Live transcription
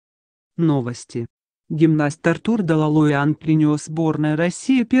Новости. Гимнаст Артур Далалоян принес сборной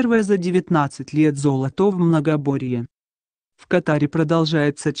России первое за 19 лет золото в многоборье. В Катаре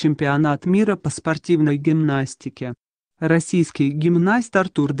продолжается чемпионат мира по спортивной гимнастике. Российский гимнаст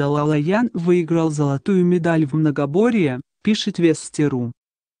Артур Далалоян выиграл золотую медаль в многоборье, пишет Вести.Ру.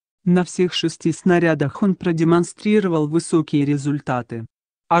 На всех 6 снарядах он продемонстрировал высокие результаты.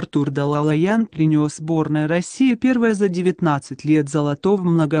 Артур Далалоян принес сборной России первое за 19 лет золото в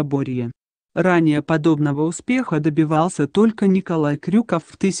многоборье. Ранее подобного успеха добивался только Николай Крюков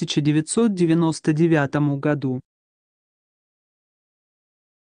в 1999 году.